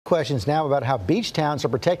questions now about how beach towns are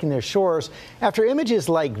protecting their shores after images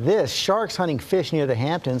like this, sharks hunting fish near the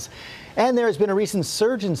Hamptons. And there has been a recent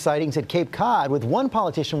surge in sightings at Cape Cod, with one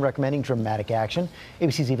politician recommending dramatic action.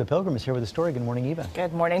 ABC's Eva Pilgrim is here with the story. Good morning, Eva.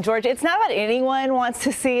 Good morning, George. It's not what anyone wants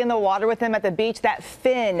to see in the water with them at the beach. That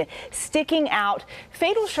fin sticking out.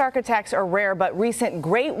 Fatal shark attacks are rare, but recent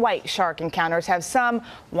great white shark encounters have some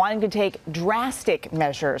wanting to take drastic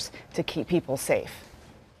measures to keep people safe.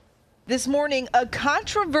 This morning, a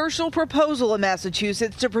controversial proposal in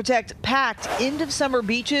Massachusetts to protect packed end-of-summer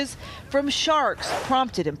beaches from sharks,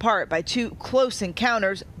 prompted in part by two close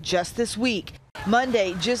encounters just this week.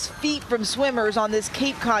 Monday, just feet from swimmers on this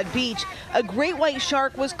Cape Cod beach, a great white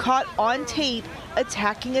shark was caught on tape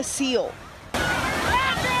attacking a seal.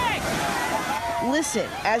 Listen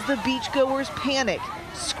as the beachgoers panic,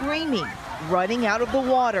 screaming, running out of the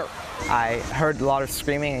water. I heard a lot of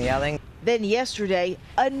screaming and yelling. Then yesterday,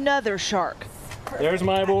 another shark. There's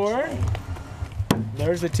my board.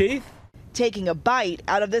 There's the teeth. Taking a bite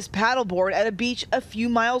out of this paddleboard at a beach a few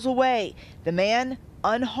miles away. The man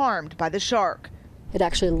unharmed by the shark. It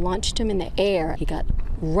actually launched him in the air. He got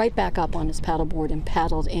right back up on his paddleboard and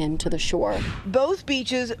paddled into the shore. Both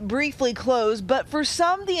beaches briefly closed, but for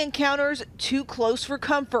some, the encounters too close for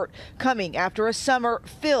comfort, coming after a summer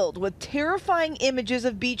filled with terrifying images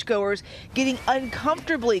of beachgoers getting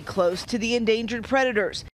uncomfortably close to the endangered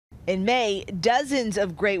predators. In May, dozens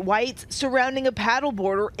of great whites surrounding a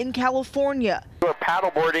paddleboarder in California. We're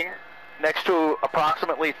paddleboarding next to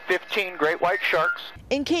approximately 15 great white sharks.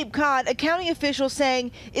 In Cape Cod, a county official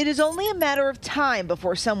saying it is only a matter of time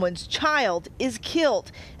before someone's child is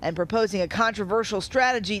killed, and proposing a controversial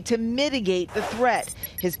strategy to mitigate the threat.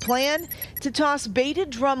 His plan? To toss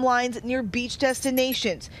baited drum lines near beach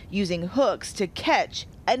destinations, using hooks to catch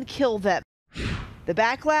and kill them. The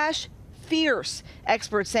backlash? Fierce.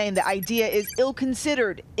 Experts saying the idea is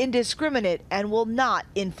ill-considered, indiscriminate, and will not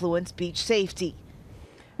influence beach safety.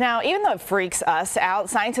 Now, even though it freaks us out,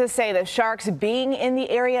 scientists say the sharks being in the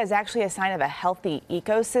area is actually a sign of a healthy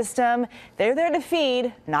ecosystem. They're there to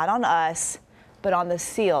feed, not on us, but on the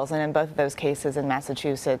seals. And in both of those cases in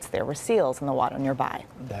Massachusetts, there were seals in the water nearby.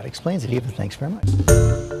 That explains it, Eva. Thanks very much.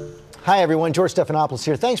 Hi, everyone. George Stephanopoulos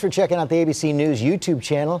here. Thanks for checking out the ABC News YouTube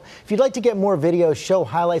channel. If you'd like to get more videos, show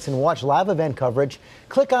highlights, and watch live event coverage,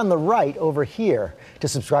 click on the right over here to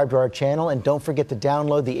subscribe to our channel. And don't forget to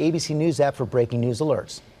download the ABC News app for breaking news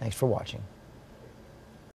alerts. Thanks for watching.